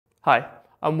Hi,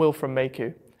 I'm Will from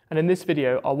Mayku, and in this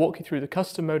video I'll walk you through the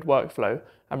custom mode workflow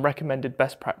and recommended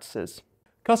best practices.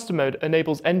 Custom mode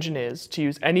enables engineers to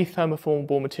use any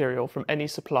thermoformable material from any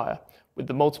supplier with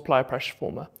the multiplier pressure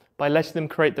former by letting them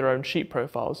create their own sheet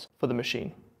profiles for the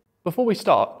machine. Before we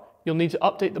start, you'll need to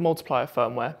update the multiplier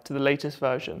firmware to the latest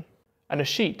version and a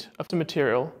sheet of the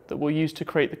material that we'll use to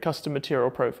create the custom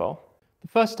material profile. The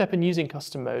first step in using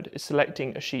custom mode is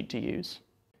selecting a sheet to use.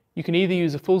 You can either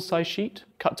use a full-size sheet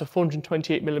cut to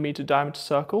 428mm diameter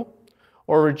circle,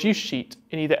 or a reduced sheet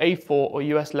in either A4 or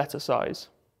US letter size.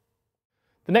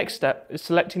 The next step is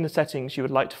selecting the settings you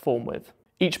would like to form with.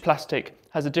 Each plastic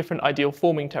has a different ideal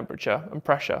forming temperature and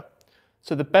pressure,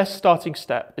 so the best starting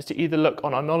step is to either look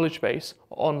on our knowledge base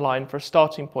or online for a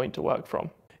starting point to work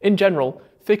from. In general,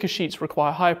 thicker sheets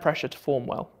require higher pressure to form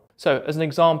well. So, as an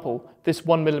example, this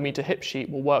 1mm hip sheet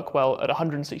will work well at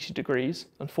 160 degrees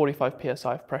and 45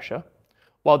 psi of pressure,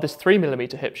 while this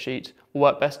 3mm hip sheet will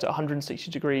work best at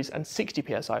 160 degrees and 60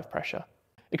 psi of pressure.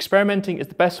 Experimenting is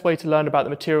the best way to learn about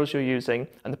the materials you're using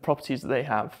and the properties that they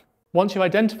have. Once you've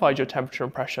identified your temperature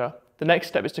and pressure, the next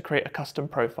step is to create a custom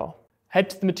profile. Head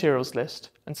to the materials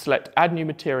list and select Add New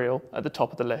Material at the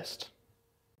top of the list.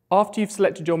 After you've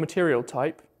selected your material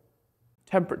type,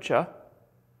 temperature,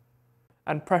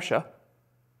 and pressure,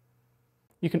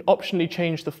 you can optionally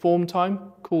change the form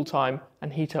time, cool time,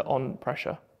 and heater on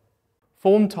pressure.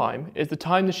 Form time is the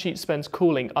time the sheet spends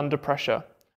cooling under pressure,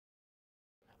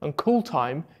 and cool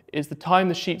time is the time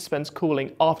the sheet spends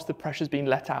cooling after the pressure's been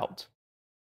let out.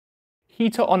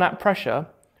 Heater on at pressure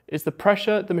is the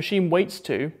pressure the machine waits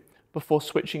to before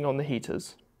switching on the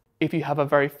heaters. If you have a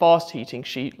very fast heating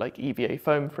sheet like EVA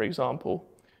foam, for example,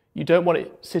 you don't want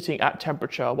it sitting at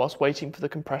temperature whilst waiting for the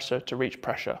compressor to reach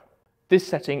pressure. This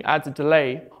setting adds a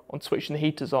delay on switching the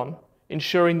heaters on,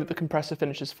 ensuring that the compressor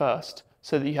finishes first,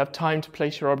 so that you have time to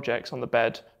place your objects on the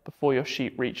bed before your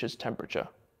sheet reaches temperature.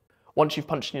 Once you've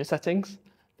punched in your settings,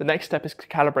 the next step is to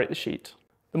calibrate the sheet.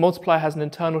 The multiplier has an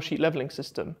internal sheet leveling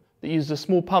system that uses a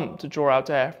small pump to draw out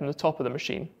air from the top of the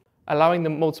machine, allowing the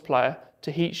multiplier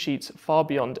to heat sheets far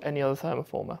beyond any other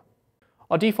thermoformer.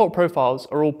 Our default profiles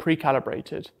are all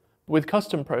pre-calibrated. With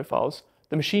custom profiles,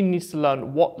 the machine needs to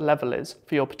learn what level is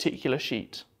for your particular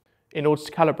sheet. In order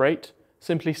to calibrate,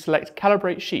 simply select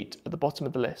Calibrate Sheet at the bottom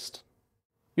of the list.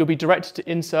 You'll be directed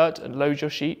to insert and load your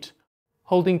sheet.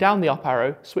 Holding down the up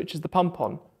arrow switches the pump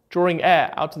on, drawing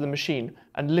air out of the machine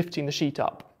and lifting the sheet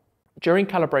up. During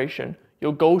calibration,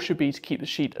 your goal should be to keep the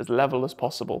sheet as level as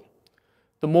possible.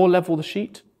 The more level the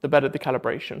sheet, the better the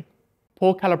calibration.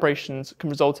 Poor calibrations can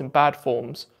result in bad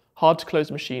forms, hard to close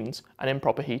machines, and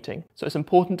improper heating, so it's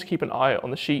important to keep an eye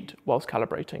on the sheet whilst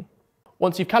calibrating.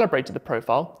 Once you've calibrated the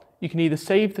profile, you can either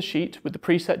save the sheet with the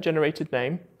preset generated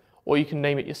name, or you can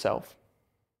name it yourself.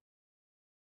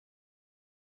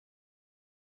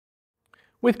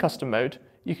 With custom mode,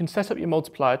 you can set up your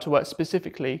multiplier to work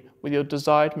specifically with your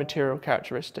desired material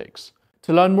characteristics.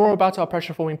 To learn more about our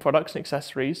pressure forming products and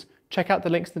accessories, check out the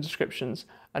links in the descriptions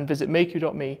and visit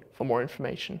mayku.me for more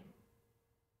information.